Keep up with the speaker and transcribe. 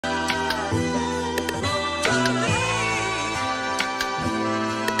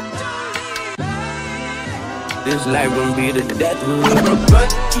this life gon' be the death of me. Gun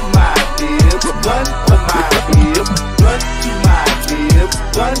to my lips, gun on my lips, gun to my lips,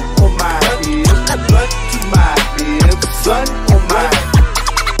 gun on my lips, gun to my lips, gun on my,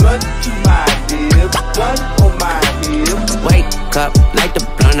 gun to my lips, gun on my lips. Wake up, light the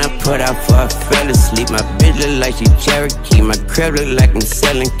blunt I put out for I fell asleep. My bitch look like she Cherokee. My crib look like I'm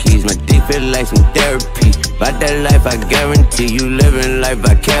selling keys. My dick feel like some therapy. About that life I guarantee you living life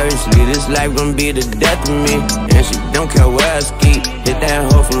vicariously. This life gon' be the death of me. And she don't care where I ski. Hit that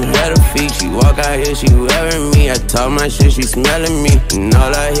hoe from head to feet. She walk out here, she wearing me. I talk my shit, she smelling me. And all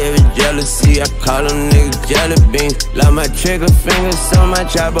I hear is jealousy. I call them niggas jelly beans. Love my trigger finger so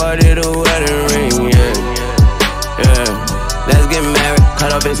much I bought it a wedding ring. Yeah. Let's get married,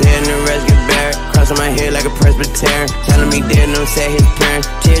 cut off his head and the rest get buried. Crossing my head like a Presbyterian. Telling me dead, no say his parents.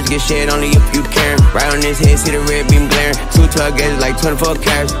 Tears get shed only if you caring. Right on his head, see the red beam glaring. 212 gauges like 24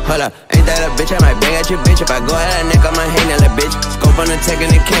 carats. Hold up, ain't that a bitch? I might bang at your bitch. If I go at that neck, I might hang that bitch. Scope on the tech and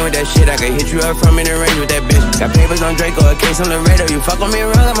it came with that shit. I can hit you up from in the range with that bitch. Got papers on Draco, a case on the radar. You fuck on me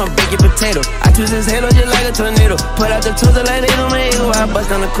wrong, I'ma bake your potato. I twist his halo just like a tornado. Put out the tools like they do my ego. I bust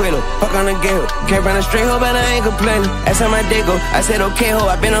on the quiddle, fuck on the gale. Can't run a straight hoe, but I ain't complaining. That's how my day go. I said okay ho,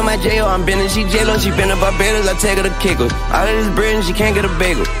 I been on my J.O. I'm been in she J-Lo, she been to Barbados, I take her to Kiko. All of this bread and she can't get a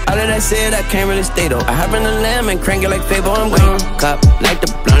bagel. All of that said, I can't really stay though. I hop in the lamb and crank it like Fable, I'm wake up, like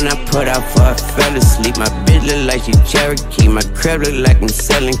the blunt I put out for I fell asleep. My bitch look like she Cherokee. My crib look like I'm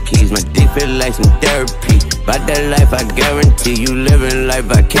selling keys. My dick feel like some therapy. About that life I guarantee you living life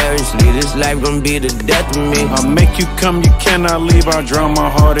vicariously. This life gon' be the death of me. I make you come, you cannot leave. I drown my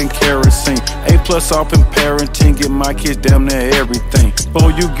heart in kerosene. A+ off in parenting, get my kids damn near everything.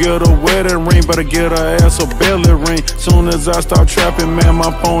 Before you get a wedding ring, better get her ass a belly ring. Soon as I start trapping, man,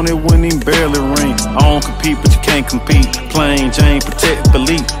 my phone it wouldn't even barely ring. I don't compete, but you can't compete. Plain Jane, protect,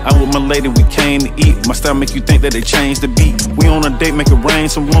 believe. I with my lady, we came to eat. My style make you think that they changed the beat. We on a date, make it rain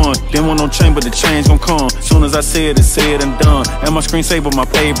some one. Didn't want no chain, but the change gon' come. Soon as I said it, said and done. And my screensaver, my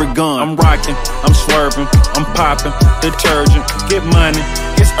favorite gun. I'm rocking, I'm swerving, I'm popping, detergent. Get money,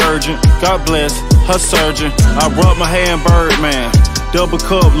 it's urgent. God bless her surgeon. I rub my hair in Birdman. Double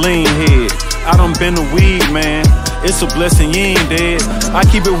cup, lean head. I done been the weed, man. It's a blessing, you ain't dead. I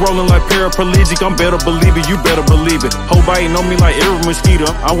keep it rolling like paraplegic. I'm better believe it, you better believe it. Whole body know me like every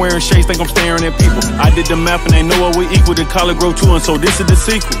mosquito. I'm wearing shades, think I'm staring at people. I did the math and they know what we equal. The collar grow too, and so this is the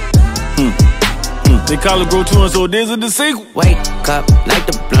sequel. They call it grow too, and so this is the sequel. Wake up, like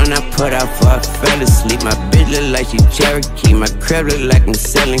the blunt I put out for I fell asleep. My bitch look like she Cherokee. My crib look like I'm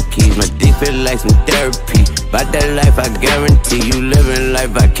selling keys. My dick feel like some therapy. About that life I guarantee you living life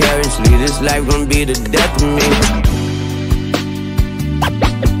vicariously. This life gon' be the death of me.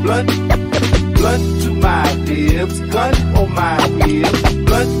 Blunt to my lips, gun on my lips,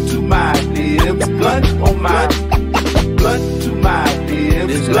 blunt to my lips, gun on my, blunt to my lips,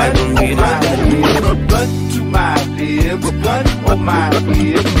 this life gon' be the death of me. blunt to my lips, gun on my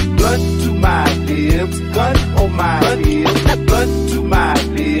lips.